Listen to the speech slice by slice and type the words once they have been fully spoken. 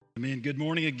Amen. Good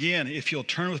morning again. If you'll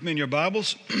turn with me in your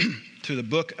Bibles to the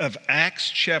book of Acts,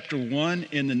 chapter 1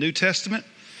 in the New Testament.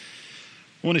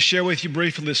 I want to share with you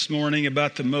briefly this morning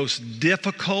about the most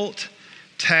difficult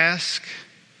task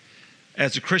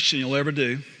as a Christian you'll ever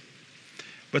do,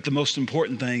 but the most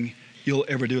important thing you'll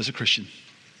ever do as a Christian.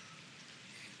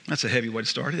 That's a heavy way to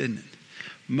start, isn't it?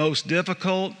 Most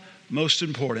difficult, most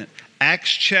important. Acts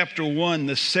chapter 1,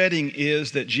 the setting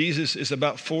is that Jesus is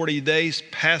about 40 days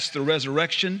past the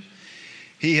resurrection.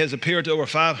 He has appeared to over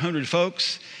 500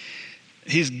 folks.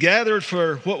 He's gathered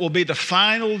for what will be the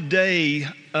final day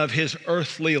of his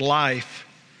earthly life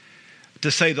to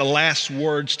say the last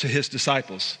words to his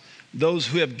disciples. Those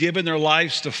who have given their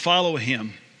lives to follow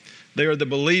him, they are the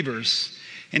believers.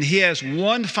 And he has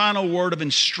one final word of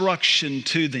instruction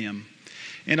to them.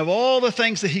 And of all the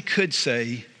things that he could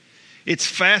say, it's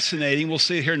fascinating. We'll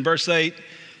see it here in verse 8.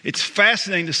 It's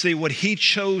fascinating to see what he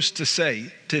chose to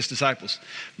say to his disciples.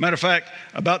 Matter of fact,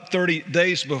 about 30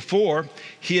 days before,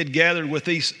 he had gathered with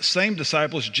these same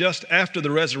disciples just after the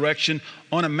resurrection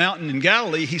on a mountain in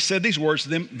Galilee. He said these words to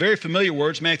them, very familiar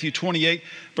words, Matthew 28,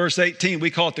 verse 18. We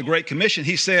call it the Great Commission.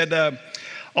 He said,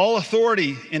 all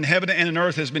authority in heaven and on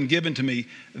earth has been given to me.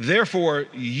 Therefore,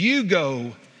 you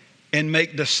go and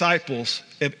make disciples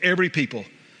of every people.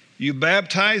 You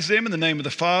baptize them in the name of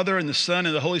the Father and the Son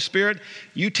and the Holy Spirit.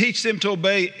 You teach them to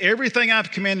obey everything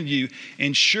I've commanded you.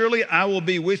 And surely I will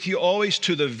be with you always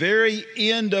to the very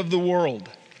end of the world.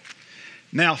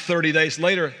 Now, 30 days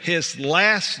later, his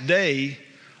last day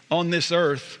on this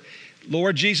earth,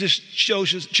 Lord Jesus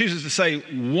chooses to say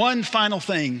one final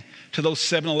thing to those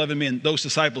 7-11 men, those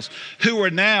disciples, who are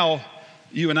now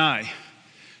you and I.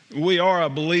 We are a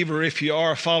believer if you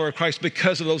are a follower of Christ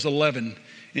because of those 11.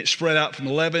 It spread out from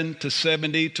 11 to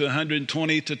 70 to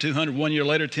 120 to 200. 1 year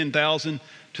later, 10,000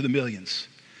 to the millions.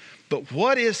 But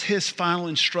what is his final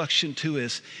instruction to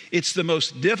us? It's the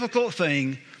most difficult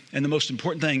thing and the most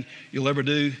important thing you'll ever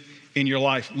do in your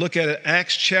life. Look at it,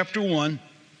 Acts chapter 1.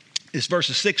 It's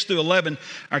verses 6 through 11.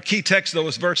 Our key text, though,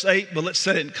 is verse 8, but let's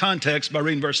set it in context by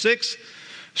reading verse 6.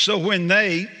 So when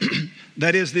they,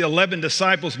 that is the 11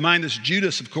 disciples minus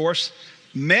Judas, of course,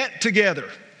 met together,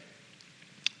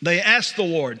 they asked the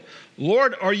Lord,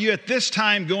 Lord, are you at this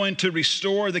time going to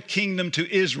restore the kingdom to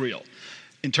Israel?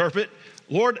 Interpret,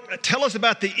 Lord, tell us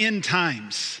about the end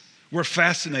times. We're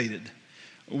fascinated.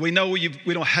 We know we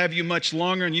don't have you much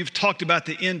longer, and you've talked about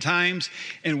the end times,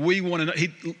 and we want to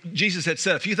know. Jesus had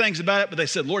said a few things about it, but they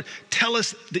said, Lord, tell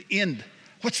us the end.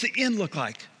 What's the end look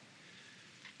like?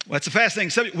 Well, that's a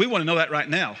fascinating subject. We want to know that right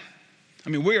now. I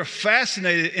mean, we are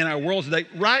fascinated in our world today,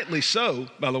 rightly so,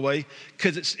 by the way,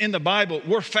 because it's in the Bible.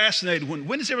 We're fascinated.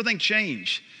 When does everything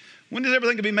change? When does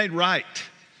everything be made right?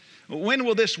 When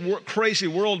will this crazy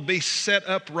world be set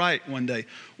up right one day?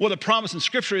 Well, the promise in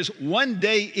Scripture is one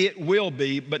day it will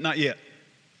be, but not yet.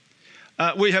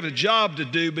 We have a job to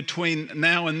do between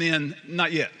now and then,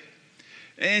 not yet.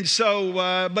 And so,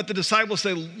 but the disciples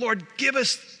say, Lord, give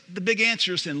us the big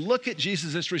answers, and look at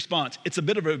Jesus' response. It's a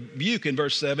bit of a rebuke in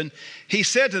verse 7. He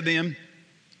said to them,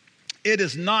 it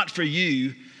is not for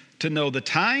you to know the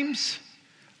times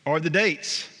or the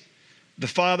dates the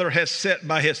Father has set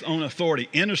by his own authority.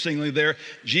 Interestingly there,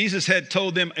 Jesus had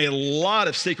told them a lot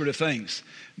of secretive things.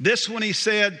 This one he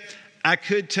said, I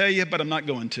could tell you, but I'm not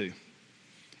going to.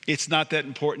 It's not that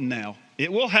important now.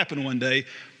 It will happen one day.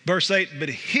 Verse 8, but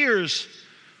here's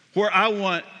where I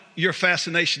want your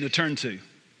fascination to turn to.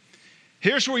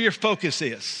 Here's where your focus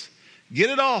is. Get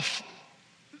it off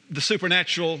the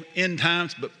supernatural end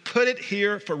times, but put it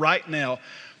here for right now.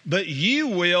 But you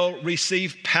will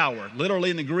receive power. Literally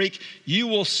in the Greek, you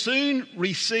will soon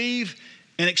receive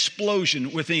an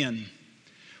explosion within.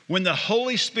 When the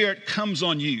Holy Spirit comes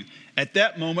on you, at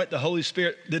that moment, the Holy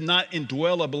Spirit did not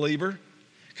indwell a believer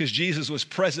because Jesus was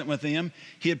present with them.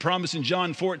 He had promised in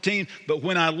John 14, but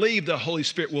when I leave, the Holy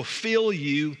Spirit will fill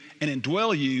you and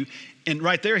indwell you. And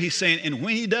right there, he's saying, and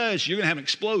when he does, you're going to have an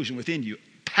explosion within you.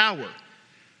 Power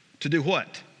to do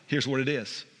what? Here's what it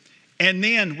is. And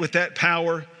then with that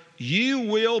power, you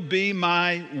will be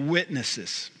my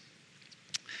witnesses.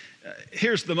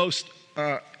 Here's the most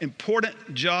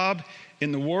important job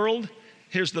in the world.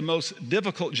 Here's the most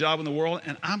difficult job in the world.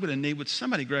 And I'm going to need, would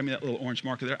somebody grab me that little orange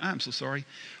marker there? I'm so sorry.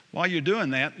 While you're doing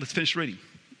that, let's finish reading.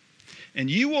 And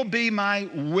you will be my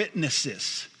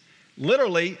witnesses.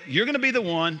 Literally, you're going to be the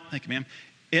one, thank you, ma'am.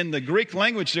 In the Greek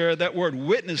language there, that word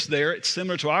witness there, it's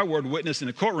similar to our word witness in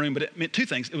a courtroom, but it meant two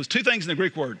things. It was two things in the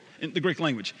Greek word, in the Greek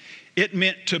language. It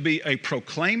meant to be a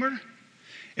proclaimer,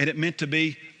 and it meant to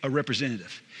be a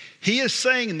representative. He is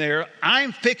saying there,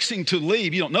 I'm fixing to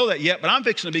leave. You don't know that yet, but I'm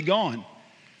fixing to be gone.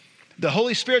 The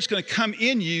Holy Spirit's going to come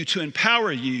in you to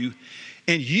empower you,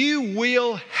 and you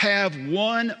will have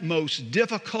one most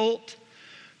difficult,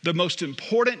 the most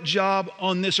important job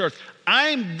on this earth.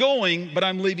 I'm going, but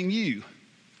I'm leaving you.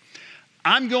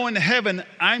 I'm going to heaven.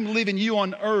 I'm leaving you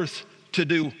on earth to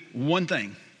do one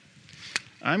thing.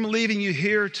 I'm leaving you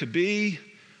here to be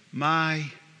my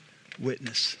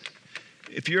witness.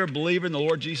 If you're a believer in the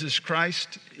Lord Jesus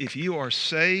Christ, if you are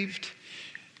saved,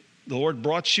 the Lord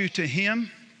brought you to Him,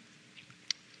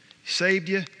 saved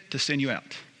you to send you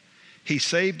out. He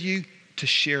saved you to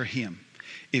share Him.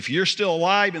 If you're still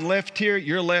alive and left here,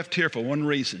 you're left here for one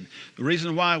reason. The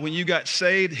reason why when you got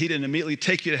saved, He didn't immediately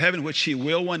take you to heaven, which He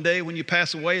will one day when you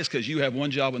pass away, is because you have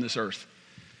one job on this earth.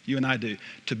 You and I do.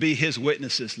 To be His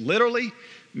witnesses. Literally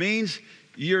means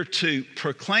you're to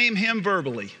proclaim Him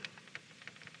verbally.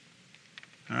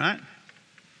 All right?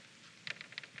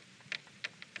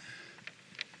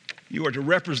 You are to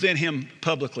represent Him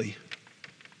publicly.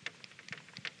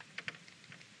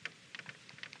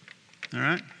 All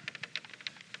right?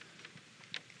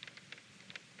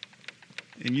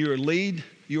 And you are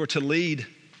to lead.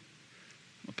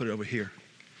 I'll put it over here.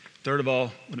 Third of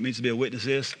all, what it means to be a witness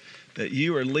is that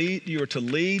you are to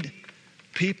lead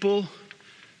people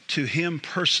to Him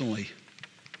personally.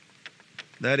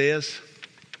 That is,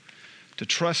 to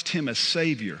trust Him as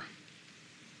Savior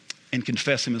and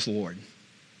confess Him as Lord.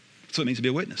 That's what it means to be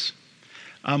a witness.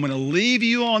 I'm going to leave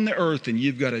you on the earth and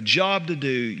you've got a job to do.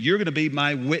 You're going to be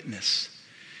my witness.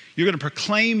 You're going to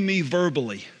proclaim me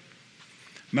verbally.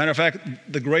 Matter of fact,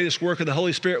 the greatest work of the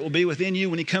Holy Spirit will be within you.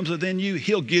 When He comes within you,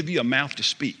 He'll give you a mouth to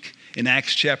speak. In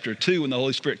Acts chapter 2, when the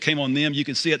Holy Spirit came on them, you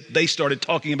can see it. They started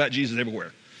talking about Jesus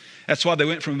everywhere. That's why they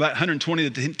went from about 120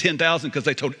 to 10,000, because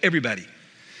they told everybody.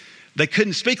 They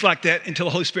couldn't speak like that until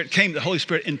the Holy Spirit came. The Holy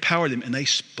Spirit empowered them, and they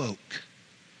spoke.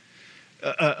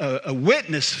 A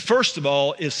witness, first of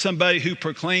all, is somebody who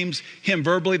proclaims Him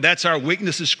verbally. That's our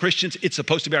weakness as Christians. It's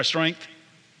supposed to be our strength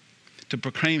to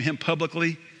proclaim Him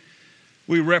publicly.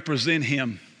 We represent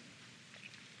Him.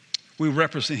 We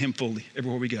represent Him fully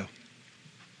everywhere we go.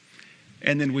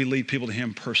 And then we lead people to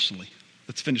Him personally.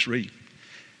 Let's finish reading.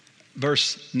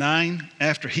 Verse 9,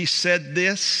 after He said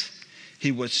this,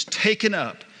 He was taken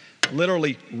up,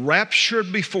 literally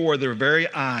raptured before their very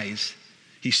eyes.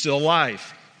 He's still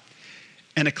alive.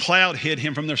 And a cloud hid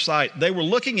Him from their sight. They were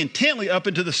looking intently up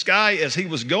into the sky as He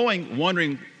was going,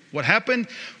 wondering what happened,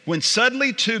 when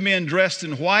suddenly two men dressed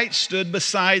in white stood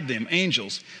beside them,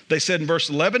 angels. They said in verse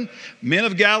 11, "Men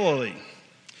of Galilee,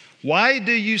 why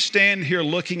do you stand here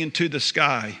looking into the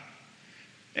sky?"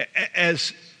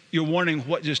 As you're wondering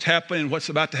what just happened and what's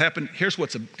about to happen, here's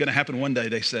what's going to happen one day,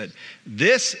 they said.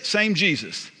 This same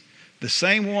Jesus, the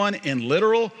same one in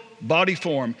literal body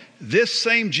form, this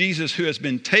same Jesus who has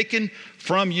been taken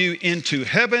from you into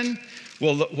heaven,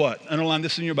 will what? Underline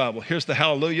this in your Bible. Here's the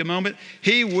hallelujah moment.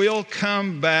 He will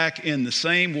come back in the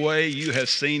same way you have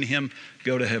seen Him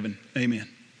go to heaven. Amen.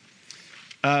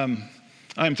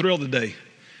 I'm thrilled today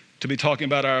to be talking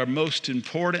about our most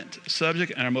important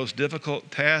subject and our most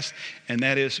difficult task, and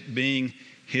that is being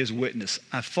His witness.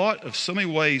 I thought of so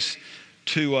many ways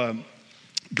to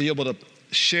be able to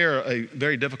share a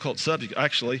very difficult subject.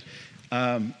 Actually,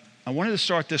 I wanted to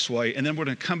start this way, and then we're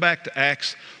going to come back to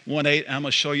Acts 1:8, and I'm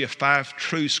going to show you 5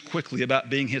 truths quickly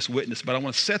about being His witness. But I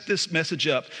want to set this message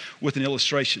up with an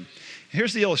illustration.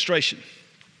 Here's the illustration.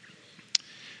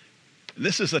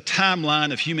 This is a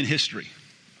timeline of human history.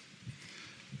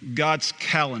 God's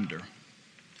calendar.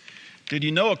 Did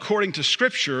you know, according to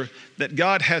Scripture, that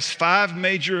God has 5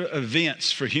 major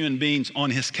events for human beings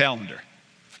on His calendar?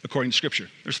 According to Scripture,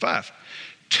 there's 5.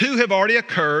 2 have already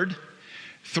occurred.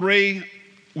 3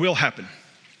 will happen.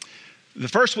 The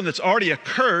first one that's already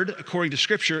occurred, according to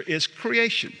Scripture, is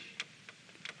creation,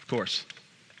 of course,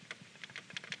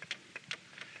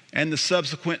 and the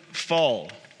subsequent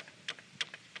fall,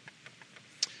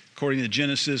 according to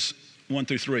Genesis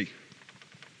 1-3.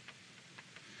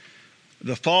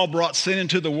 The fall brought sin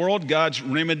into the world. God's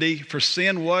remedy for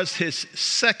sin was His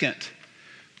second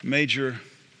major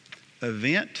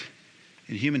event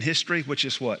in human history, which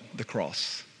is what? The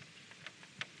cross.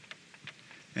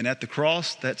 And at the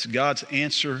cross, that's God's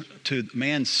answer to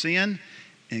man's sin,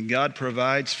 and God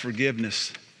provides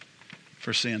forgiveness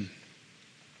for sin.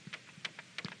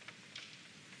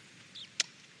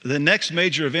 The next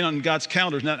major event on God's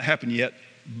calendar has not happened yet,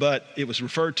 but it was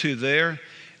referred to there,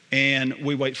 and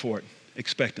we wait for it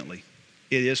expectantly.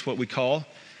 It is what we call,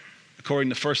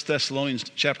 according to 1 Thessalonians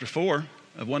chapter 4,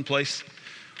 of one place,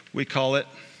 we call it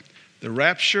the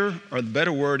rapture, or the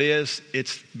better word is,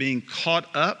 it's being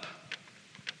caught up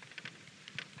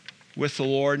with the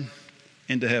Lord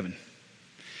into heaven.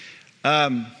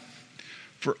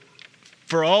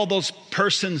 for all those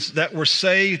persons that were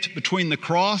saved between the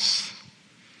cross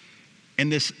and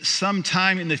this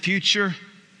sometime in the future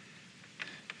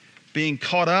being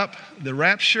caught up, the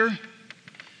rapture,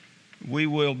 we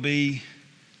will be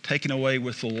taken away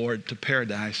with the Lord to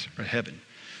paradise or heaven.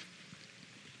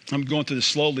 I'm going through this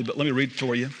slowly, but let me read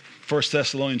for you. 1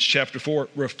 Thessalonians chapter 4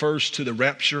 refers to the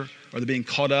rapture or the being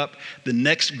caught up, the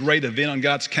next great event on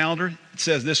God's calendar. It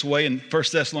says this way in 1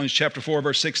 Thessalonians chapter 4,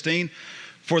 verse 16,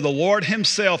 "For the Lord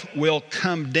himself will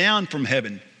come down from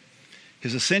heaven."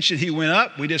 His ascension, he went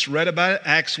up. We just read about it,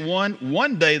 Acts 1.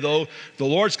 One day, though, the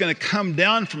Lord's going to come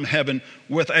down from heaven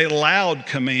with a loud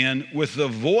command, with the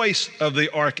voice of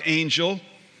the archangel.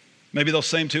 Maybe those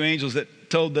same two angels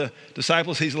that told the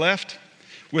disciples he's left.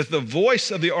 With the voice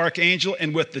of the archangel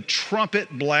and with the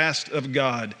trumpet blast of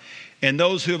God. And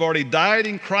those who have already died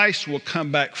in Christ will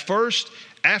come back first.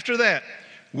 After that,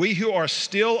 we who are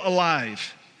still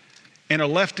alive and are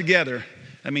left together,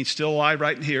 that means still alive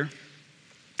right in here,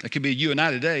 that could be you and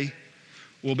I today,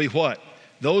 will be what?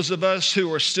 Those of us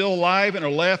who are still alive and are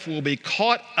left will be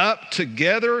caught up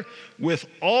together with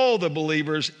all the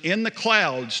believers in the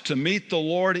clouds to meet the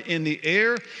Lord in the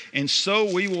air, and so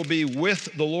we will be with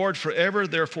the Lord forever.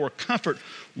 Therefore, comfort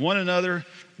one another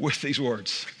with these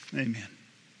words. Amen.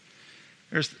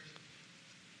 There's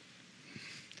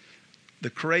the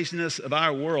craziness of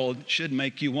our world should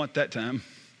make you want that time.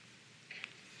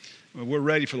 We're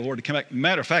ready for the Lord to come back.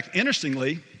 Matter of fact,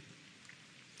 interestingly,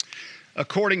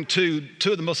 according to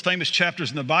two of the most famous chapters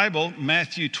in the Bible,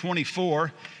 Matthew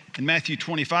 24 and Matthew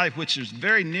 25, which is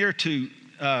very near to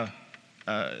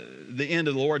the end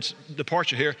of the Lord's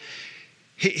departure here,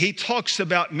 he talks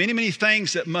about many, many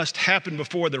things that must happen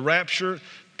before the rapture,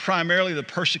 primarily the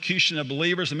persecution of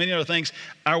believers and many other things.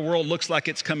 Our world looks like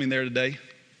it's coming there today.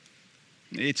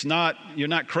 It's not, you're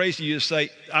not crazy. You just say,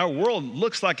 our world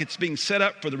looks like it's being set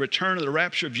up for the return of the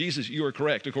rapture of Jesus. You are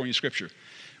correct, according to Scripture.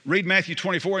 Read Matthew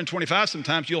 24 and 25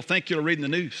 sometimes, you'll think you're reading the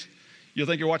news. You'll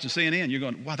think you're watching CNN. You're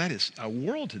going, wow, that is our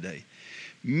world today.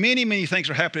 Many, many things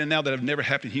are happening now that have never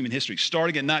happened in human history.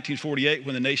 Starting in 1948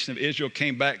 when the nation of Israel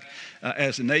came back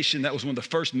as a nation, that was one of the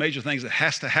first major things that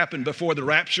has to happen before the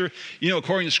rapture. You know,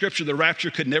 according to Scripture, the rapture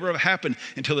could never have happened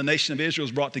until the nation of Israel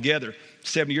was brought together.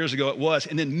 70 years ago it was.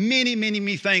 And then many, many,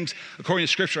 many things, according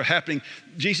to Scripture, are happening.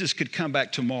 Jesus could come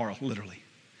back tomorrow, literally.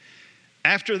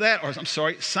 After that,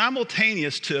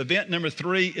 simultaneous to event number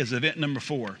 3 is event number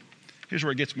 4. Here's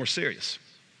where it gets more serious.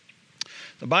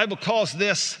 The Bible calls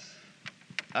this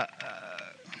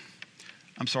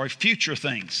future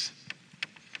things.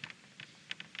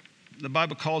 The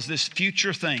Bible calls this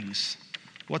future things.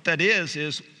 What that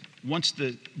is once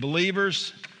the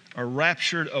believers are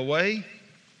raptured away,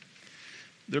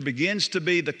 there begins to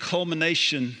be the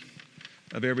culmination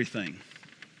of everything.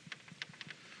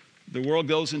 The world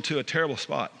goes into a terrible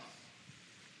spot.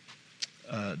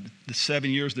 The 7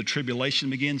 years of the tribulation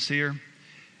begins here.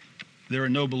 There are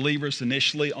no believers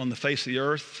initially on the face of the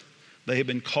earth. They have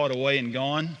been caught away and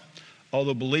gone.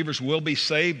 Although believers will be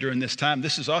saved during this time.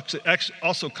 This is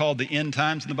also called the end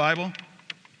times in the Bible.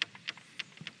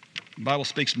 The Bible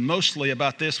speaks mostly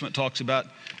about this when it talks about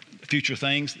future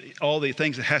things. All the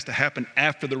things that has to happen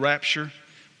after the rapture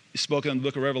is spoken in the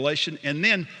book of Revelation. And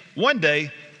then one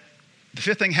day, the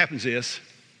fifth thing happens is,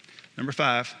 number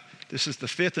 5, this is the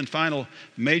fifth and final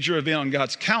major event on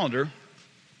God's calendar.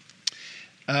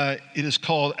 It is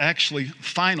called actually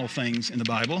final things in the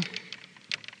Bible.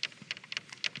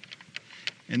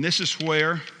 And this is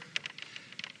where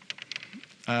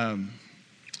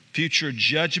future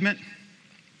judgment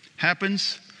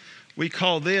happens. We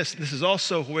call this is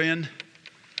also when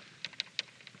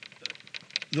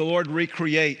the Lord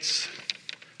recreates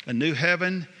a new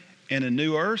heaven and a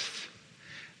new earth.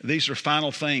 These are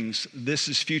final things. This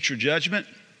is future judgment.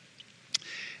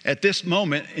 At this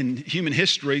moment in human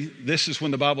history, this is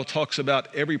when the Bible talks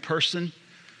about every person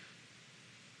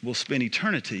will spend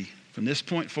eternity from this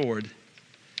point forward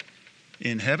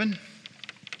in heaven,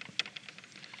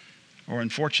 or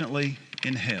unfortunately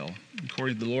in hell.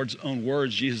 According to the Lord's own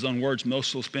words, Jesus' own words,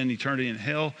 most will spend eternity in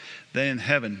hell, then in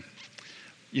heaven.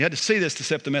 You had to see this to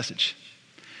accept the message.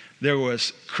 There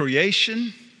was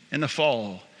creation and the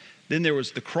fall. Then there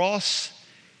was the cross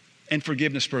and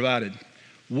forgiveness provided.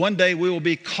 One day we will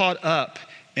be caught up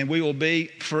and we will be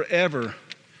forever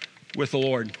with the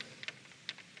Lord.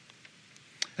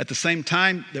 At the same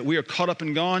time that we are caught up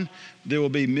and gone, there will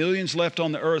be millions left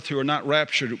on the earth who are not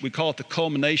raptured. We call it the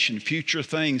culmination, future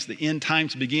things, the end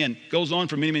times begin. It goes on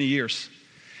for many, many years.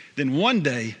 Then one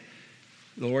day,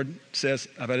 the Lord says,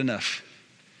 I've had enough.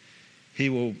 He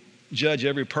will judge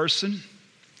every person.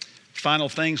 Final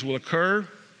things will occur.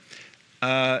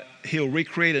 He'll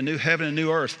recreate a new heaven and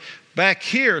new earth. Back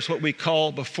here is what we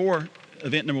call, before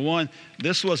event number one,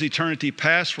 this was eternity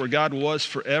past where God was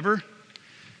forever.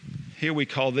 Here we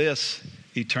call this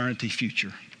eternity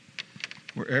future,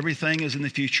 where everything is in the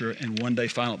future and one day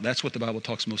final. That's what the Bible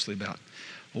talks mostly about.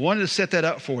 I wanted to set that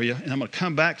up for you, and I'm going to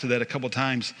come back to that a couple of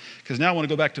times, because now I want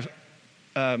to go back to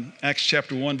Acts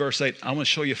chapter 1, verse 8. I want to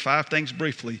show you 5 things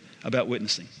briefly about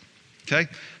witnessing. Okay?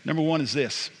 Number 1 is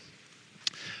this.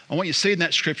 I want you to see in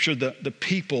that scripture the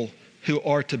people who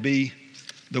are to be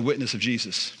the witness of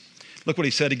Jesus. Look what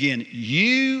he said again.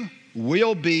 You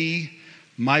will be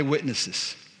my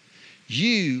witnesses.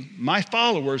 You, my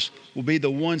followers, will be the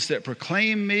ones that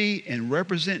proclaim me and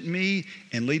represent me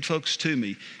and lead folks to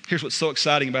me. Here's what's so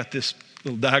exciting about this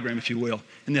little diagram, if you will,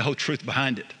 and the whole truth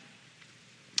behind it.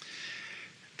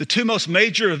 The 2 most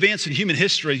major events in human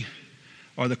history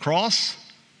are the cross,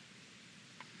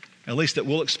 at least that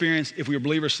we'll experience if we are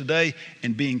believers today,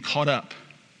 and being caught up.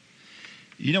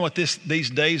 You know what these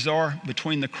days are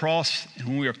between the cross and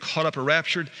when we are caught up or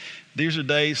raptured? These are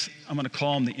days, I'm going to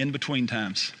call them the in-between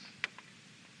times.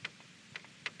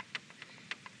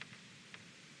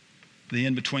 The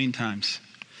in-between times.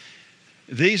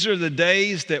 These are the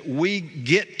days that we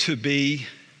get to be,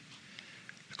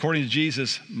 according to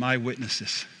Jesus, my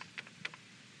witnesses.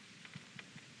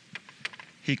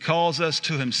 He calls us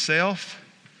to himself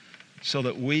so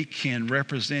that we can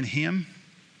represent him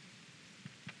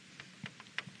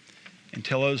and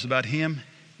tell others about him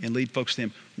and lead folks to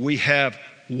him. We have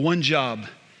one job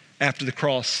after the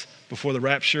cross, before the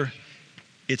rapture.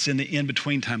 It's in the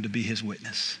in-between time to be his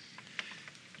witness.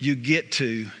 You get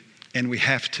to, and we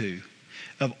have to.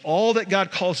 Of all that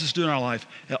God calls us to do in our life,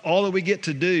 all that we get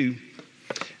to do,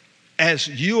 as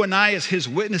you and I, as his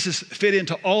witnesses, fit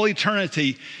into all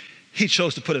eternity, he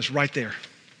chose to put us right there,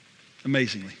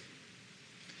 amazingly.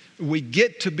 We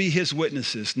get to be his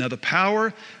witnesses. Now, the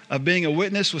power of being a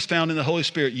witness was found in the Holy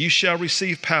Spirit. You shall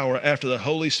receive power after the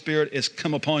Holy Spirit is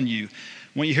come upon you.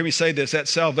 When you hear me say this, at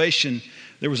salvation,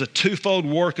 there was a 2-fold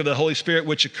work of the Holy Spirit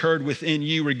which occurred within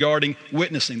you regarding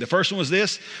witnessing. The first one was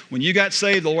this. When you got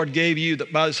saved, the Lord gave you,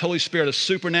 by his Holy Spirit, a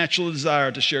supernatural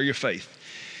desire to share your faith.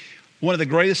 One of the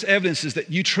greatest evidences that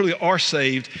you truly are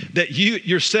saved, that you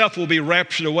yourself will be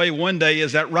raptured away one day,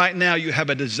 is that right now you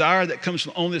have a desire that comes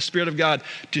from only the Spirit of God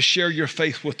to share your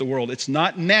faith with the world. It's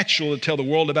not natural to tell the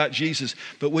world about Jesus,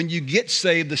 but when you get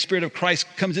saved, the Spirit of Christ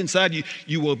comes inside you,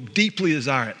 you will deeply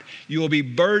desire it. You will be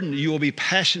burdened, you will be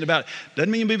passionate about it. Doesn't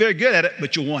mean you'll be very good at it,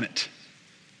 but you'll want it.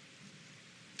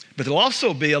 But there'll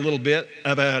also be a little bit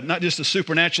of not just a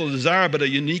supernatural desire, but a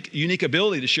unique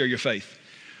ability to share your faith.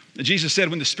 Jesus said,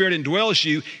 when the Spirit indwells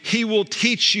you, he will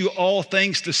teach you all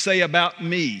things to say about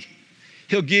me.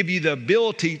 He'll give you the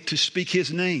ability to speak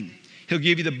his name. He'll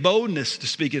give you the boldness to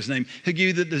speak his name. He'll give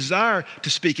you the desire to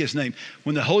speak his name.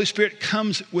 When the Holy Spirit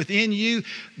comes within you,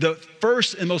 the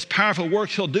first and most powerful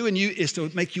work he'll do in you is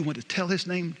to make you want to tell his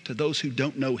name to those who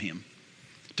don't know him,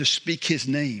 to speak his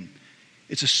name.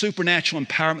 It's a supernatural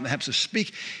empowerment that happens to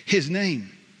speak his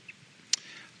name.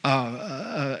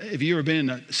 Have you ever been in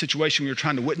a situation where you're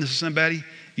trying to witness to somebody,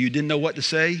 you didn't know what to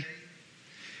say,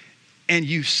 and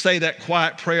you say that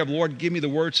quiet prayer of, Lord, give me the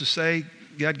words to say.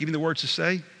 God, give me the words to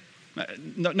say.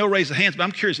 No raise of hands, but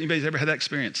I'm curious if anybody's ever had that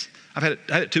experience. I had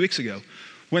it 2 weeks ago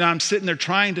when I'm sitting there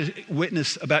trying to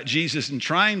witness about Jesus and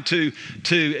trying to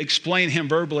explain him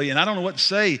verbally, and I don't know what to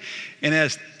say. And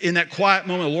as in that quiet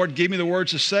moment, the Lord gave me the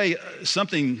words to say,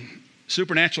 something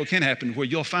supernatural can happen where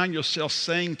you'll find yourself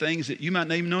saying things that you might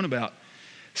not even known about,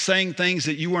 saying things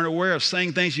that you weren't aware of,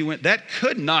 saying things you went, that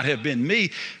could not have been me.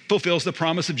 Fulfills the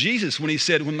promise of Jesus when he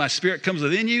said, when my Spirit comes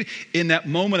within you, in that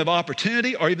moment of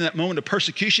opportunity or even that moment of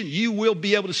persecution, you will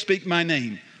be able to speak my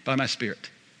name by my Spirit.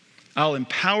 I'll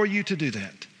empower you to do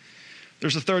that.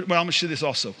 There's a third, well, I'm going to show this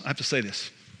also. I have to say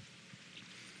this.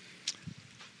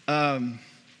 When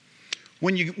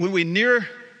we near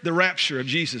the rapture of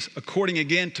Jesus, according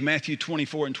again to Matthew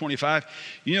 24 and 25,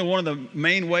 you know, one of the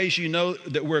main ways you know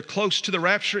that we're close to the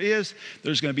rapture is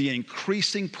there's going to be an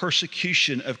increasing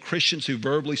persecution of Christians who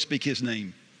verbally speak his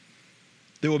name.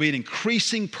 There will be an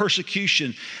increasing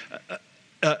persecution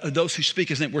of those who speak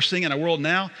his name. We're seeing in our world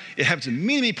now, it happens in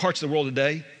many, many parts of the world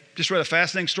today. Just read a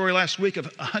fascinating story last week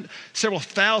of several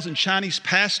thousand Chinese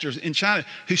pastors in China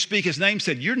who speak his name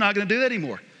said, you're not going to do that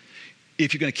anymore.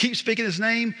 If you're going to keep speaking his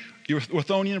name, we're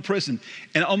throwing you in prison.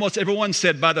 And almost everyone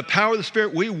said, by the power of the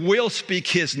Spirit, we will speak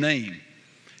his name.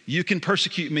 You can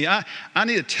persecute me. I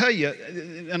need to tell you,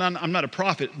 and I'm not a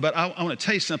prophet, but I want to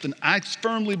tell you something. I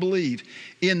firmly believe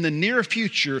in the near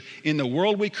future, in the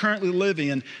world we currently live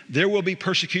in, there will be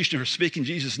persecution for speaking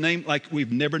Jesus' name like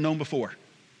we've never known before.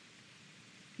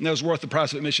 And that was worth the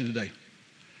price of admission today.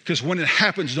 Because when it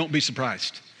happens, don't be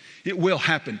surprised. It will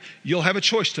happen. You'll have a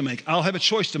choice to make. I'll have a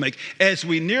choice to make. As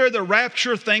we near the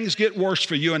rapture, things get worse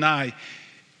for you and I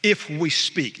if we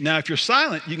speak. Now, if you're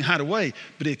silent, you can hide away.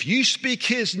 But if you speak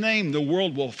his name, the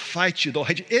world will fight you. They'll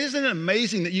hate you. Isn't it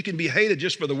amazing that you can be hated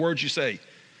just for the words you say?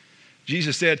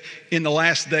 Jesus said, in the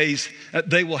last days,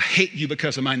 they will hate you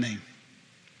because of my name.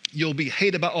 You'll be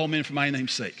hated by all men for my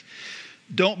name's sake.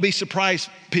 Don't be surprised,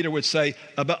 Peter would say,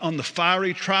 about on the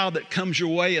fiery trial that comes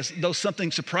your way as though something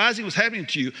surprising was happening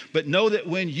to you. But know that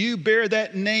when you bear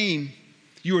that name,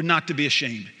 you are not to be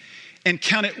ashamed. And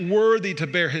count it worthy to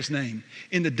bear his name.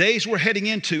 In the days we're heading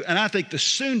into, and I think the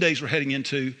soon days we're heading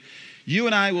into, you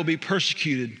and I will be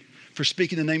persecuted for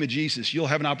speaking the name of Jesus. You'll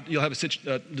have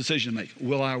a decision to make.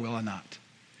 Will I or will I not?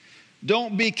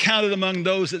 Don't be counted among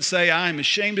those that say, I am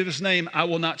ashamed of his name. I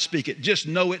will not speak it. Just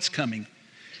know it's coming.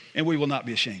 And we will not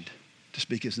be ashamed to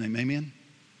speak his name. Amen?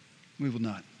 We will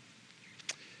not.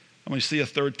 I want you to see a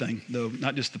third thing, though,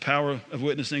 not just the power of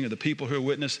witnessing or the people who are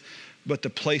witness, but the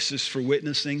places for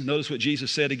witnessing. Notice what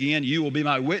Jesus said again. You will be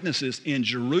my witnesses in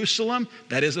Jerusalem,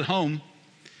 that is at home,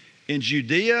 in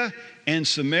Judea and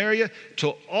Samaria,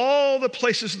 to all the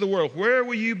places of the world. Where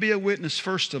will you be a witness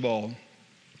first of all?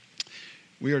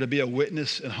 We are to be a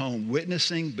witness at home.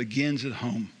 Witnessing begins at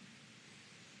home.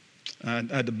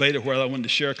 I debated whether I wanted to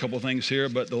share a couple of things here,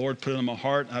 but the Lord put it on my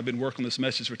heart. I've been working on this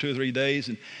message for 2 or 3 days,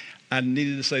 and I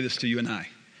needed to say this to you and I,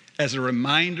 as a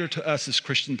reminder to us as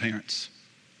Christian parents,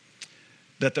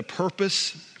 that the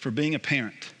purpose for being a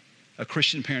parent, a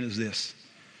Christian parent, is this.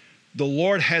 The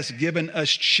Lord has given us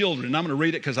children. I'm going to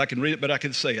read it because I can read it, but I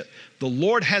can say it. The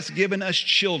Lord has given us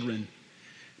children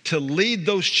to lead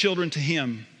those children to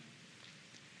him,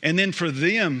 and then for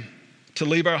them to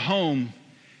leave our home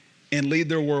and lead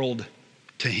their world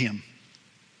to him.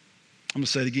 I'm going to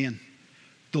say it again.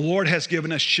 The Lord has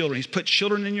given us children. He's put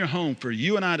children in your home for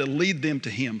you and I to lead them to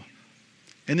him.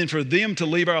 And then for them to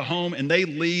leave our home and they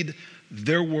lead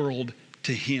their world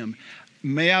to him.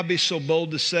 May I be so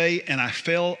bold to say, and I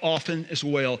fail often as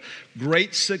well,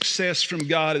 great success from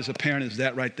God as a parent is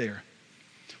that right there.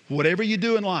 Whatever you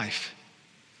do in life,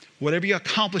 whatever you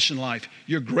accomplish in life,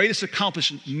 your greatest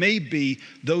accomplishment may be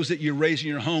those that you raise in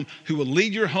your home who will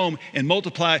lead your home and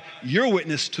multiply your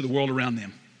witness to the world around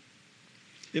them.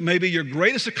 It may be your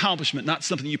greatest accomplishment, not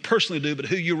something you personally do, but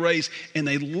who you raise, and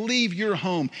they leave your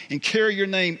home and carry your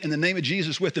name and the name of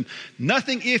Jesus with them.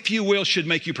 Nothing, if you will, should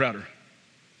make you prouder.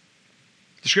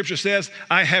 The scripture says,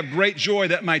 I have great joy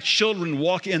that my children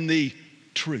walk in the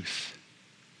truth.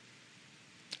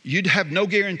 You'd have no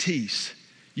guarantees.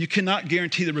 You cannot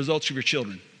guarantee the results of your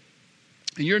children.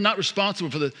 And you're not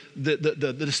responsible for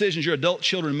the decisions your adult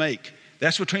children make.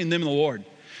 That's between them and the Lord.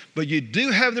 But you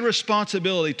do have the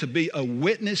responsibility to be a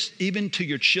witness even to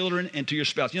your children and to your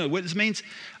spouse. You know what witness means?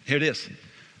 Here it is.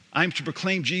 I'm to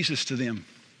proclaim Jesus to them.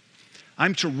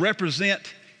 I'm to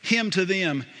represent him to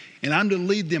them, and I'm to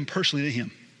lead them personally to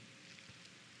him.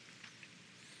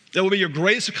 That will be your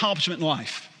greatest accomplishment in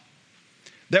life.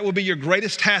 That will be your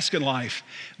greatest task in life.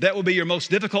 That will be your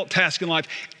most difficult task in life.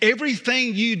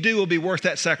 Everything you do will be worth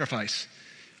that sacrifice.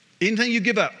 Anything you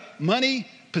give up, money,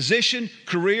 position,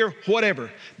 career,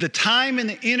 whatever, the time and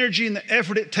the energy and the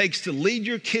effort it takes to lead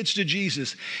your kids to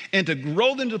Jesus and to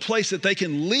grow them to the place that they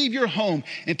can leave your home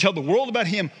and tell the world about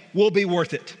him will be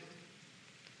worth it.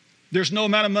 There's no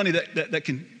amount of money that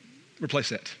can replace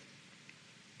that.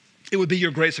 It would be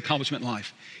your greatest accomplishment in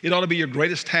life. It ought to be your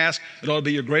greatest task. It ought to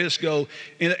be your greatest goal.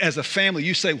 And as a family,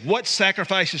 you say, what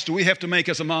sacrifices do we have to make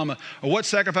as a mama? Or what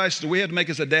sacrifices do we have to make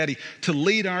as a daddy to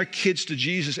lead our kids to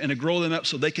Jesus and to grow them up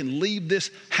so they can leave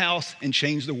this house and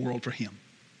change the world for him?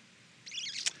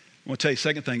 I want to tell you the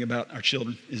second thing about our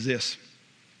children is this.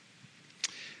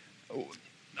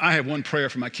 I have one prayer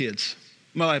for my kids.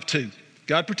 Well, I have two.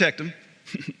 God protect them.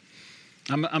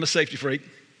 I'm a safety freak.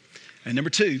 And number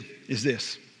two is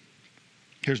this.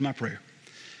 Here's my prayer.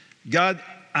 God,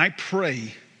 I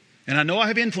pray, and I know I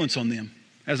have influence on them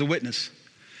as a witness,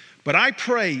 but I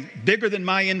pray bigger than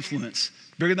my influence,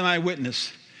 bigger than my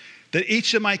witness, that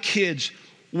each of my kids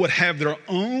would have their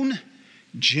own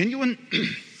genuine,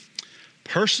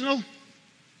 personal,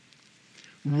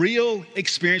 real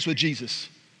experience with Jesus,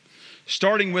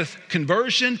 starting with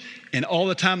conversion and all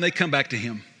the time they come back to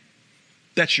him.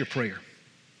 That's your prayer.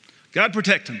 God,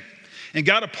 protect them. And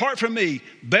God, apart from me,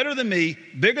 better than me,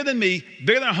 bigger than me,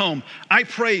 bigger than our home, I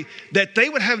pray that they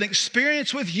would have an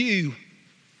experience with you,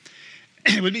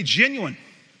 and it would be genuine,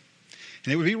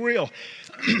 and it would be real.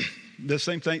 The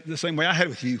same way I had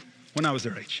with you when I was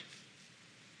their age.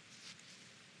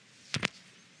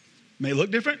 May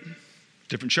look different,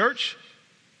 different church,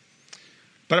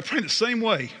 But I pray the same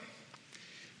way,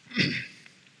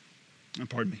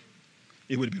 pardon me,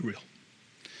 it would be real.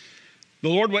 The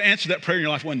Lord will answer that prayer in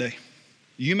your life one day.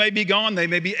 You may be gone, they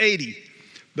may be 80,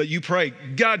 but you pray,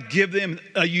 God, give them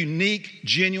a unique,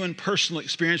 genuine, personal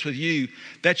experience with you.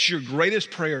 That's your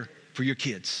greatest prayer for your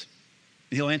kids.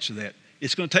 And He'll answer that.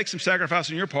 It's going to take some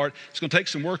sacrifice on your part. It's going to take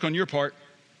some work on your part.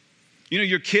 You know,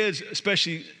 your kids,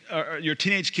 especially your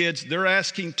teenage kids, they're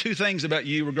asking two things about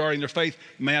you regarding their faith.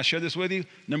 May I share this with you?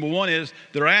 Number one is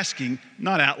they're asking,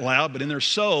 not out loud, but in their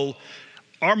soul,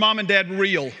 are mom and dad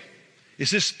real? Is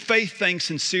this faith thing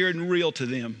sincere and real to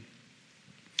them?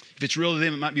 If it's real to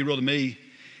them, it might be real to me.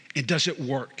 And does it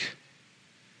work?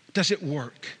 Does it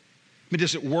work? I mean,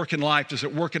 does it work in life? Does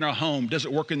it work in our home? Does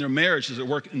it work in their marriage? Does it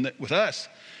work with us?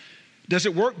 Does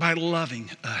it work by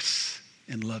loving us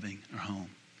and loving our home?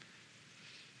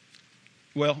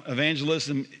 Well,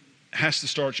 evangelism has to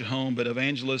start your home, but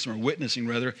evangelism, or witnessing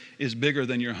rather, is bigger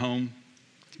than your home.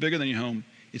 It's bigger than your home.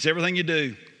 It's everything you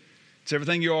do. It's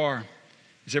everything you are.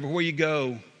 It's everywhere you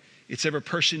go. It's every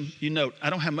person you know. I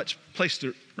don't have much place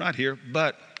to write here,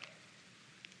 but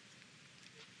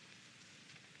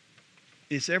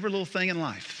it's every little thing in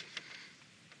life.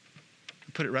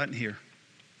 I'll put it right in here.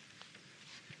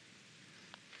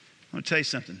 I want to tell you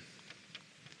something.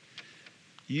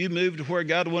 You moved to where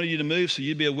God wanted you to move so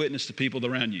you'd be a witness to people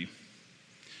around you.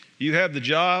 You have the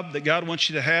job that God wants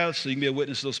you to have so you can be a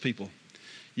witness to those people.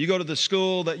 You go to the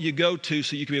school that you go to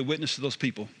so you can be a witness to those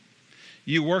people.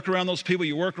 You work around those people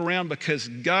you work around because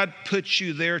God put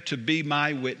you there to be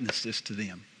my witnesses to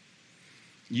them.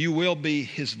 You will be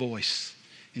His voice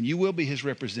and you will be His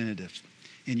representative.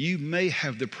 And you may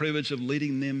have the privilege of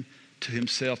leading them to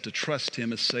Himself, to trust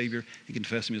Him as Savior and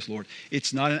confess Him as Lord.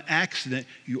 It's not an accident.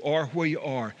 You are where you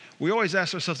are. We always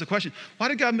ask ourselves the question, why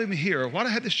did God move me here? Or why do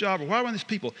I have this job? Or why do I want these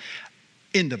people?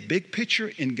 In the big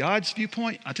picture, in God's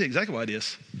viewpoint, I'll tell you exactly why it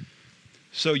is.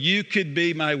 So you could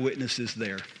be my witnesses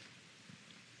there.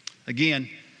 Again,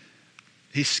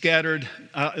 He scattered,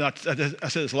 I said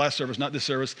this last service, not this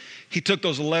service. He took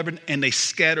those 11 and they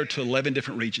scattered to 11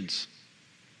 different regions.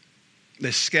 They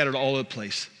scattered all over the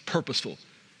place, purposeful.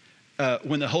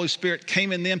 When the Holy Spirit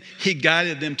came in them, He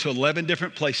guided them to 11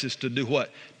 different places to do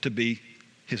what? To be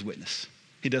His witness.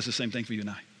 He does the same thing for you and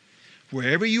I.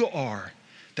 Wherever you are,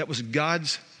 that was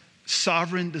God's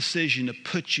sovereign decision to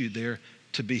put you there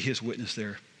to be His witness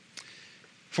there.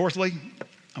 Fourthly,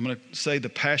 I'm going to say the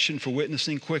passion for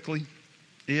witnessing quickly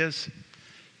is,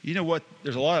 you know what?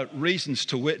 There's a lot of reasons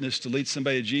to witness, to lead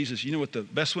somebody to Jesus. You know what the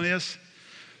best one is?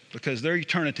 Because their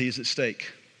eternity is at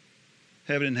stake.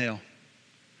 Heaven and hell.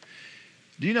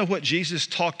 Do you know what Jesus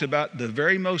talked about the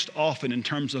very most often in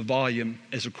terms of volume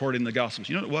as recorded in the Gospels?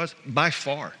 You know what it was? By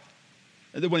far.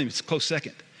 It wasn't even a close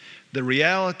second. The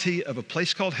reality of a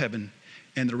place called heaven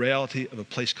and the reality of a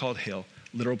place called hell,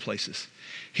 literal places.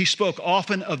 He spoke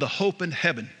often of the hope in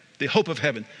heaven, the hope of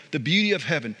heaven, the beauty of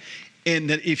heaven, and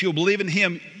that if you'll believe in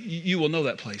Him, you will know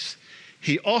that place.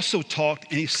 He also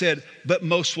talked and He said, but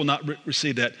most will not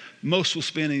receive that. Most will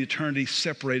spend an eternity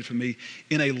separated from me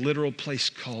in a literal place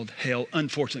called hell.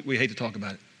 Unfortunately, we hate to talk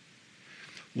about it.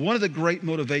 One of the great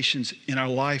motivations in our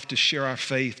life to share our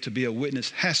faith, to be a witness,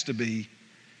 has to be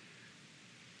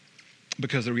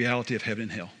because of the reality of heaven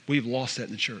and hell. We've lost that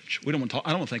in the church. I don't want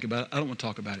to think about it. I don't want to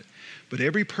talk about it. But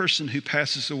every person who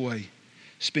passes away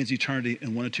spends eternity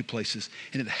in one or two places.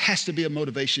 And it has to be a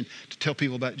motivation to tell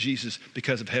people about Jesus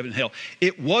because of heaven and hell.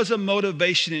 It was a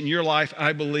motivation in your life,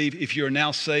 I believe, if you're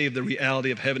now saved, the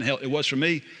reality of heaven and hell. It was for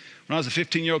me. When I was a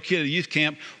 15-year-old kid at a youth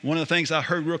camp, one of the things I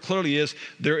heard real clearly is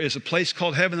there is a place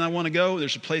called heaven I want to go.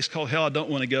 There's a place called hell I don't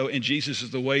want to go. And Jesus is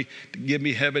the way to give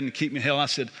me heaven and keep me hell. I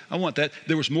said, I want that.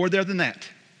 There was more there than that.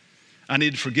 I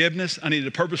needed forgiveness. I needed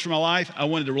a purpose for my life. I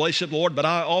wanted a relationship with the Lord, but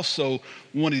I also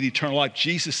wanted eternal life.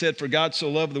 Jesus said, for God so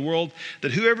loved the world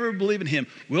that whoever will believe in Him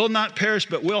will not perish,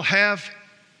 but will have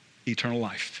eternal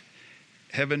life.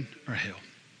 Heaven or hell.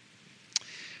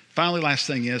 Finally, last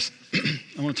thing is,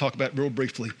 I want to talk about real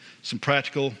briefly some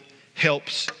practical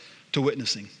helps to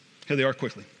witnessing. Here they are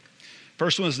quickly.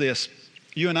 First one is this.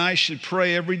 You and I should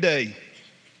pray every day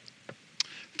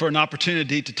for an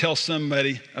opportunity to tell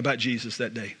somebody about Jesus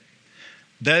that day.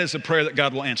 That is a prayer that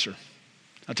God will answer.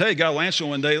 I tell you, God will answer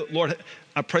one day. Lord,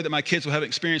 I pray that my kids will have an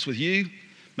experience with you,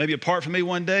 maybe apart from me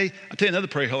one day. I'll tell you another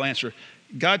prayer He'll answer.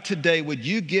 God, today, would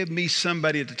you give me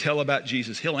somebody to tell about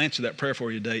Jesus? He'll answer that prayer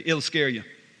for you today. It'll scare you.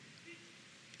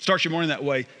 Start your morning that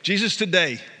way. Jesus,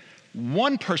 today,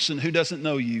 one person who doesn't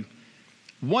know you,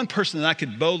 one person that I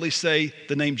could boldly say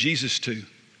the name Jesus to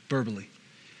verbally.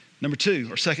 Number two,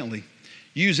 or secondly,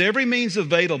 use every means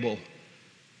available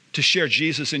to share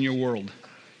Jesus in your world.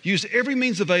 Use every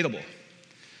means available.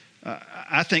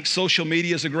 I think social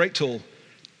media is a great tool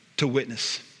to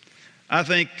witness. I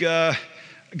think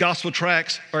gospel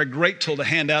tracts are a great tool to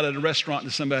hand out at a restaurant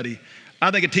to somebody.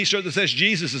 I think a t-shirt that says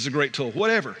Jesus is a great tool,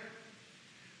 whatever.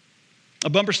 A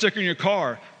bumper sticker in your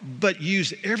car, but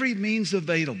use every means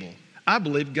available. I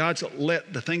believe God's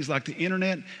let the things like the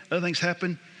internet, other things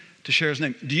happen to share his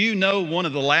name. Do you know one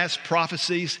of the last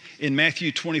prophecies in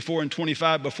Matthew 24 and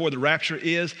 25 before the rapture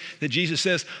is that Jesus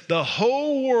says, the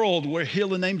whole world will hear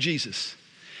the name Jesus.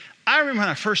 I remember when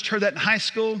I first heard that in high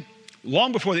school,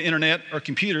 long before the internet or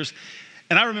computers,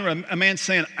 and I remember a man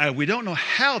saying, we don't know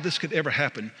how this could ever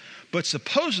happen, but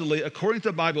supposedly, according to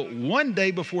the Bible, one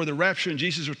day before the rapture and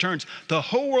Jesus returns, the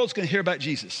whole world's going to hear about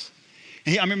Jesus.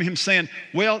 And I remember him saying,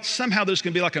 well, somehow there's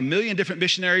going to be like 1 million different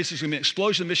missionaries. There's going to be an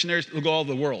explosion of missionaries that will go all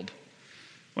over the world.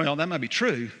 Well, that might be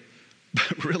true,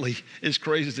 but really, as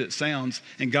crazy as it sounds,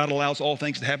 and God allows all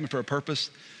things to happen for a purpose,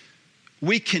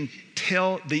 we can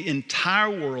tell the entire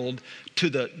world to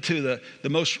the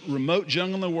most remote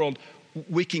jungle in the world,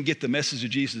 we can get the message of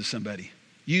Jesus to somebody.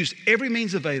 Use every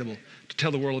means available to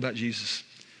tell the world about Jesus.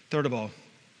 Third of all,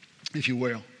 if you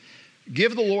will,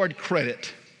 give the Lord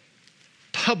credit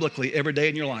publicly every day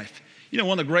in your life. You know,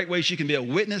 one of the great ways you can be a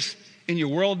witness in your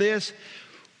world is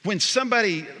when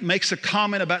somebody makes a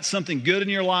comment about something good in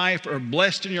your life or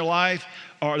blessed in your life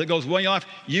or that goes well in your life,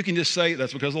 you can just say,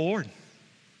 that's because of the Lord.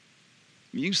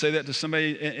 You can say that to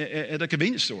somebody at a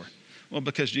convenience store. Well,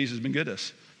 because Jesus has been good to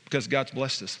us, because God's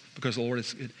blessed us, because the Lord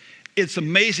is good. It's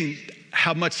amazing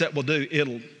how much that will do.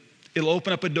 It'll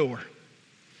open up a door.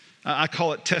 I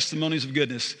call it testimonies of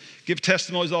goodness. Give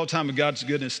testimonies all the time of God's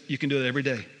goodness. You can do it every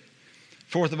day.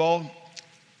 Fourth of all,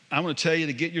 I want to tell you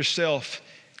to get yourself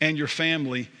and your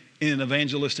family in an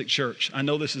evangelistic church. I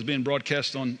know this is being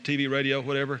broadcast on TV, radio,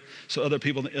 whatever, so other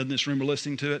people in this room are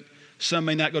listening to it. Some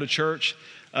may not go to church.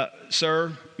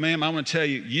 Sir, ma'am, I want to tell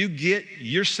you, you get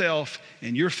yourself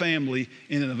and your family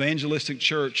in an evangelistic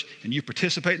church and you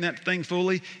participate in that thing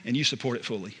fully and you support it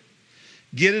fully.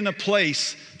 Get in a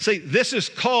place. See, this is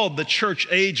called the church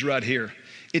age right here.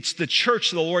 It's the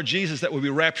church of the Lord Jesus that will be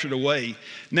raptured away.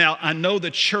 Now, I know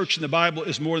the church in the Bible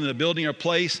is more than a building or a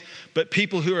place, but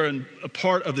people who are a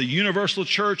part of the universal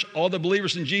church, all the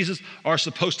believers in Jesus, are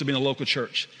supposed to be in a local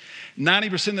church.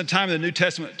 90% of the time in the New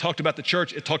Testament it talked about the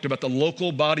church, it talked about the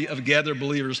local body of gathered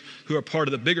believers who are part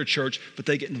of the bigger church, but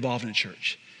they get involved in a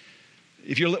church.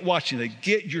 If you're watching,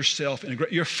 get yourself in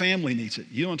your family needs it.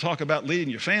 You don't want to talk about leading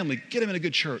your family, get them in a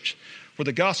good church where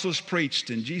the gospel is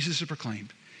preached and Jesus is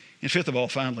proclaimed. And fifth of all,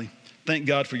 finally, thank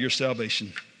God for your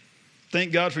salvation.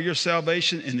 Thank God for your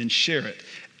salvation and then share it.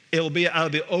 It'll be out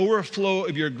of the overflow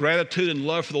of your gratitude and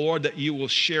love for the Lord that you will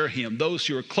share him. Those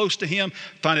who are close to him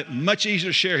find it much easier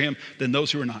to share him than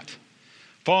those who are not.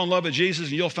 Fall in love with Jesus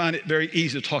and you'll find it very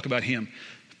easy to talk about him.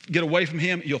 Get away from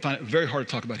him, you'll find it very hard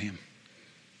to talk about him.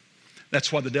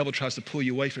 That's why the devil tries to pull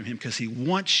you away from him, because he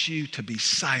wants you to be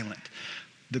silent.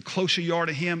 The closer you are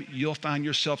to him, you'll find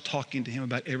yourself talking to him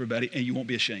about everybody and you won't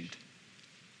be ashamed.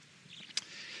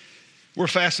 We're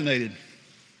fascinated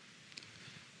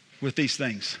with these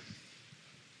things.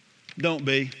 Don't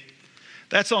be.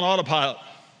 That's on autopilot.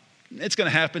 It's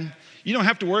going to happen. You don't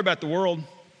have to worry about the world.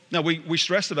 Now, we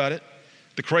stress about it.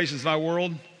 The craziness of our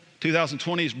world,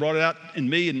 2020 has brought it out in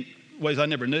me in ways I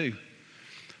never knew.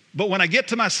 But when I get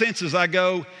to my senses, I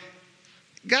go,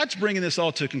 God's bringing this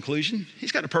all to a conclusion.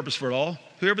 He's got a purpose for it all.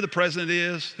 Whoever the president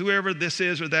is, whoever this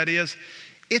is or that is,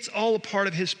 it's all a part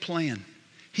of his plan.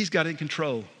 He's got it in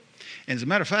control. And as a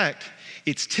matter of fact,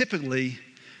 it's typically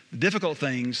the difficult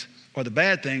things or the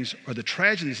bad things or the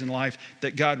tragedies in life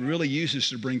that God really uses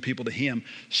to bring people to him.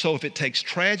 So if it takes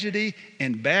tragedy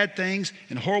and bad things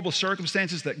and horrible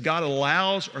circumstances that God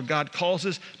allows or God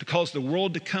causes to cause the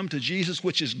world to come to Jesus,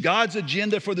 which is God's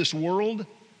agenda for this world,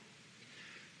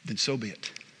 then so be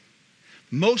it.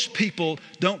 Most people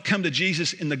don't come to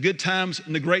Jesus in the good times,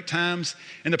 in the great times,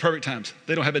 in the perfect times.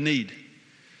 They don't have a need.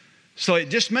 So it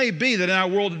just may be that in our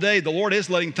world today, the Lord is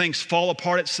letting things fall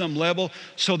apart at some level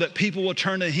so that people will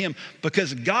turn to him,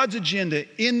 because God's agenda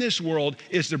in this world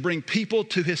is to bring people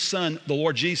to his son, the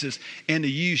Lord Jesus, and to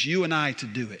use you and I to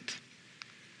do it.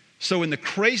 So in the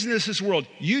craziness of this world,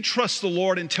 you trust the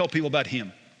Lord and tell people about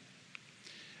him.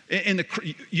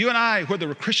 You and I, whether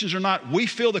we're Christians or not, we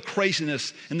feel the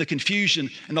craziness and the confusion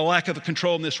and the lack of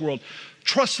control in this world.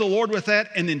 Trust the Lord with that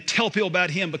and then tell people about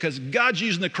him, because God's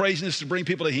using the craziness to bring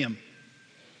people to him.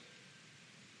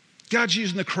 God's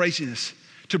using the craziness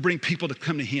to bring people to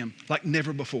come to him like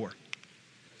never before.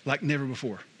 Like never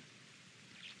before.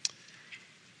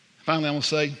 Finally, I want to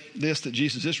say this, that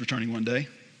Jesus is returning one day.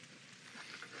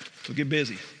 So get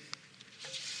busy.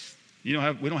 We don't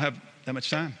have that much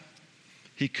time.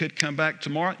 He could come back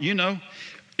tomorrow. You know,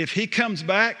 if he comes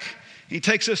back, he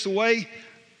takes us away,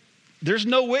 there's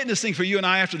no witnessing for you and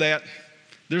I after that.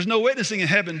 There's no witnessing in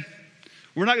heaven.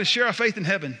 We're not going to share our faith in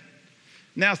heaven.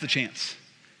 Now's the chance.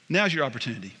 Now's your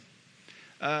opportunity.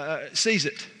 Seize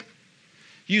it.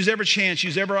 Use every chance,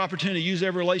 use every opportunity, use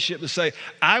every relationship to say,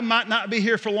 I might not be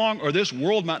here for long, or this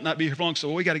world might not be here for long,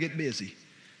 so we got to get busy.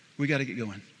 We got to get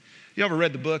going. You ever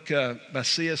read the book by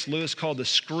C.S. Lewis called The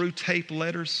Screwtape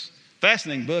Letters?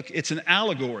 Fascinating book. It's an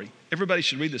allegory. Everybody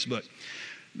should read this book.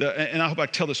 And I hope I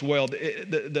tell this well.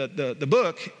 The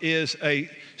book is a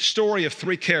story of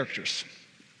three characters.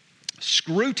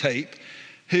 Screwtape,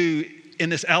 who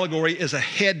in this allegory is a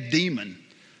head demon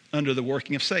under the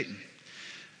working of Satan.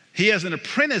 He has an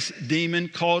apprentice demon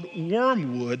called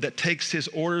Wormwood that takes his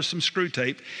orders from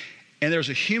Screwtape, and there's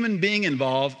a human being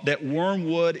involved that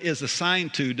Wormwood is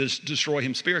assigned to destroy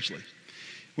him spiritually.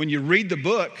 When you read the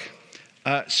book,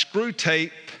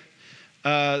 Screwtape,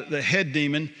 the head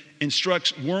demon,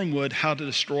 instructs Wormwood how to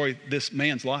destroy this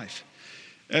man's life.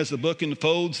 As the book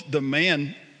unfolds, the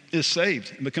man is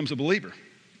saved and becomes a believer.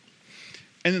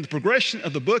 And then the progression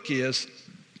of the book is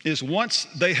once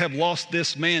they have lost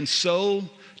this man's soul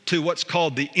to what's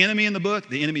called the enemy in the book,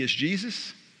 the enemy is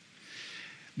Jesus,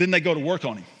 then they go to work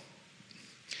on him.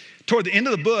 Toward the end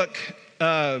of the book,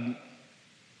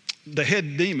 the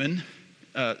head demon,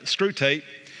 Screwtape,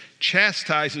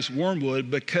 chastises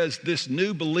Wormwood because this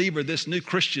new believer, this new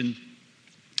Christian,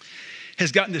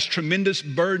 has gotten this tremendous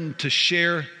burden to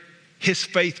share his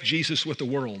faith, Jesus, with the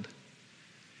world.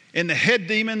 And the head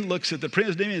demon looks at the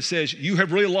apprentice demon and says, you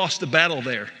have really lost the battle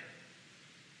there.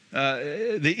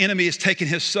 The enemy has taken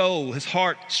his soul, his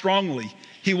heart strongly.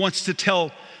 He wants to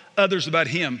tell others about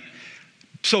him.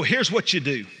 So here's what you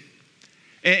do.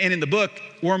 And in the book,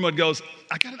 Wormwood goes,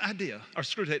 I got an idea. Or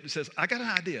Screwtape says, I got an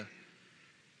idea.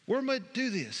 Wormwood, do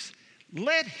this.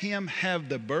 Let him have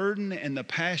the burden and the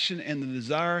passion and the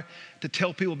desire to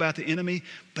tell people about the enemy,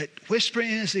 but whisper in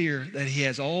his ear that he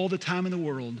has all the time in the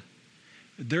world.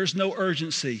 There's no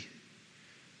urgency.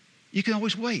 You can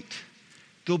always wait.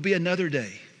 There'll be another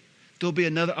day. There'll be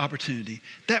another opportunity.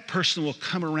 That person will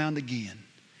come around again.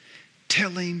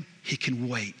 Tell him he can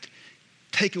wait.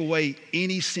 Take away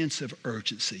any sense of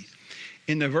urgency.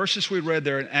 In the verses we read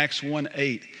there in Acts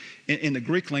 1:8, in the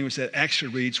Greek language that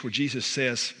actually reads where Jesus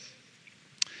says,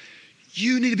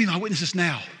 you need to be my witnesses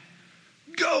now.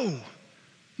 Go,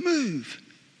 move.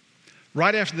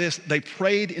 Right after this, they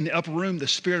prayed in the upper room. The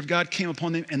Spirit of God came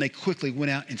upon them, and they quickly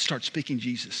went out and started speaking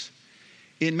Jesus.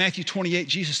 In Matthew 28,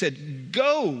 Jesus said,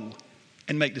 go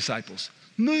and make disciples.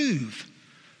 Move.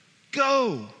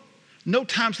 Go. No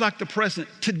time's like the present.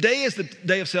 Today is the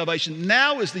day of salvation.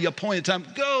 Now is the appointed time.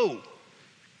 Go.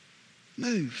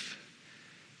 Move.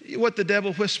 What the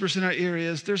devil whispers in our ear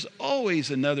is, there's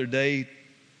always another day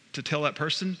to tell that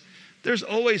person. There's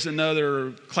always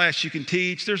another class you can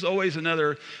teach. There's always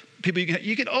another people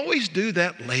you can always do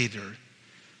that later.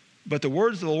 But the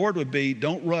words of the Lord would be,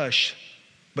 don't rush,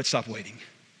 but stop waiting.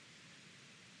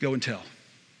 Go and tell.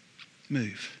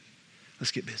 Move.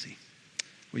 Let's get busy.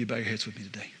 Will you bow your heads with me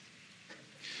today?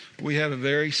 We have a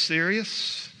very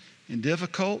serious and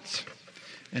difficult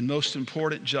and most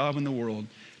important job in the world,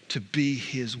 to be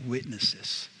his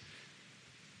witnesses.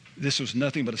 This was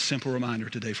nothing but a simple reminder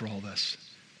today for all of us.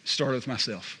 Started with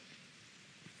myself.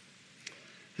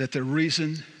 That the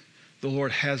reason the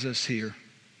Lord has us here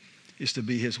is to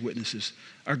be his witnesses.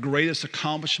 Our greatest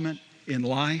accomplishment in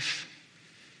life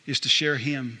is to share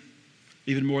him.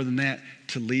 Even more than that,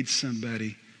 to lead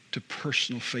somebody to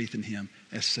personal faith in him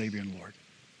as Savior and Lord.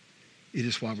 It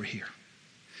is why we're here.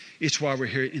 It's why we're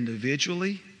here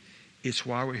individually. It's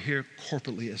why we're here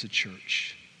corporately as a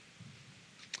church.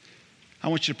 I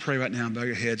want you to pray right now and bow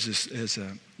your heads as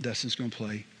Dustin's going to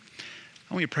play.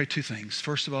 I want you to pray two things.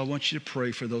 First of all, I want you to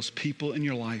pray for those people in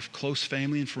your life, close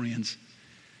family and friends,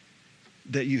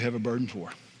 that you have a burden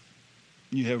for.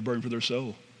 You have a burden for their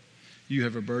soul. You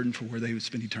have a burden for where they would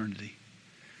spend eternity.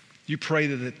 You pray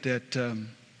that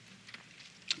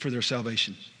for their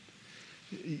salvation.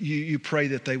 You pray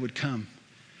that they would come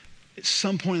at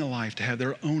some point in life to have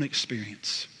their own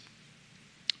experience,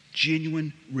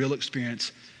 genuine, real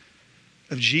experience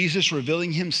of Jesus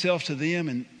revealing himself to them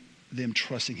and them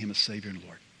trusting him as Savior and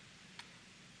Lord.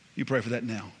 You pray for that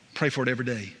now. Pray for it every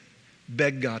day.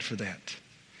 Beg God for that.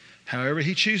 However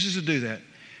he chooses to do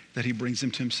that he brings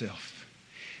them to himself.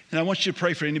 And I want you to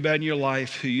pray for anybody in your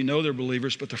life who you know they're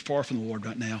believers, but they're far from the Lord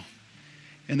right now,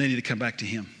 and they need to come back to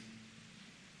him.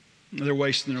 They're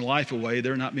wasting their life away.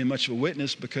 They're not being much of a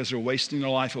witness because they're wasting their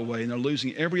life away, and they're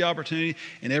losing every opportunity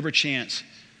and every chance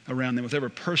around them. With every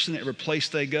person, every place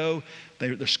they go,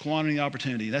 they're squandering the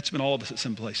opportunity. That's been all of us at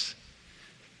some place.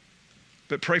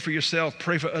 But pray for yourself.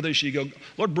 Pray for others. You go,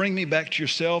 Lord, bring me back to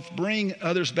yourself. Bring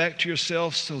others back to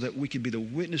yourself so that we can be the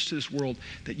witness to this world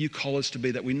that you call us to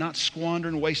be, that we not squander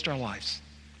and waste our lives.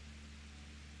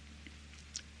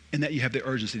 And that you have the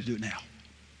urgency to do it now.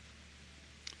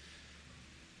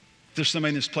 If there's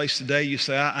somebody in this place today, you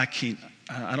say, I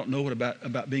don't know what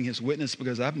about being his witness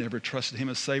because I've never trusted him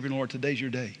as Savior and Lord. Today's your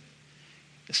day.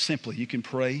 Simply, you can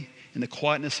pray in the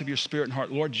quietness of your spirit and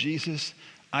heart, Lord Jesus,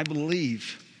 I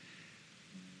believe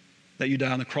that you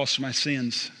died on the cross for my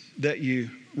sins, that you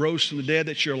rose from the dead,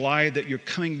 that you're alive, that you're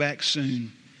coming back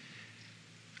soon.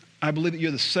 I believe that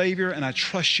you're the Savior, and I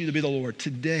trust you to be the Lord.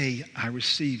 Today, I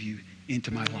receive you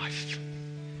into my life.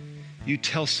 You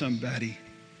tell somebody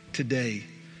today,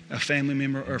 a family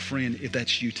member or a friend, if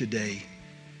that's you today.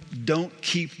 Don't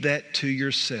keep that to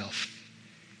yourself.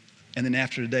 And then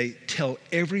after today, tell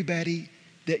everybody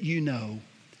that you know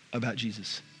about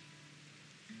Jesus.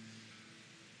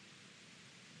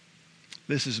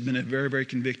 This has been a very, very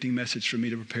convicting message for me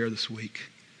to prepare this week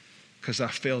because I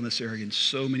failed in this area in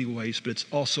so many ways, but it's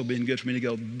also been good for me to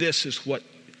go, this is what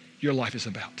your life is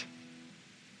about.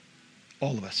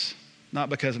 All of us. Not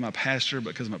because I'm a pastor,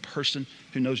 but because I'm a person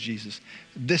who knows Jesus.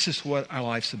 This is what our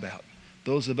life's about.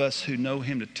 Those of us who know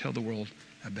him to tell the world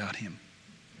about him.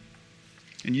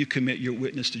 And you commit your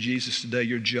witness to Jesus today.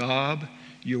 Your job,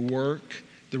 your work,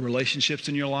 the relationships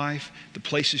in your life, the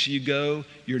places you go,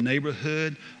 your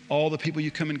neighborhood, all the people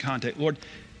you come in contact. Lord,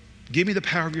 give me the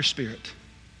power of your Spirit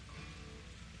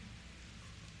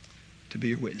to be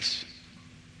your witness.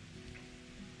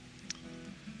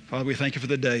 Father, we thank you for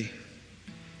the day.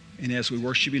 And as we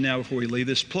worship you now before we leave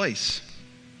this place,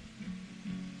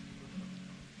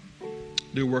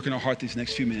 do work in our heart these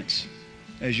next few minutes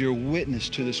as your witness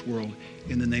to this world.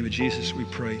 In the name of Jesus, we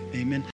pray. Amen.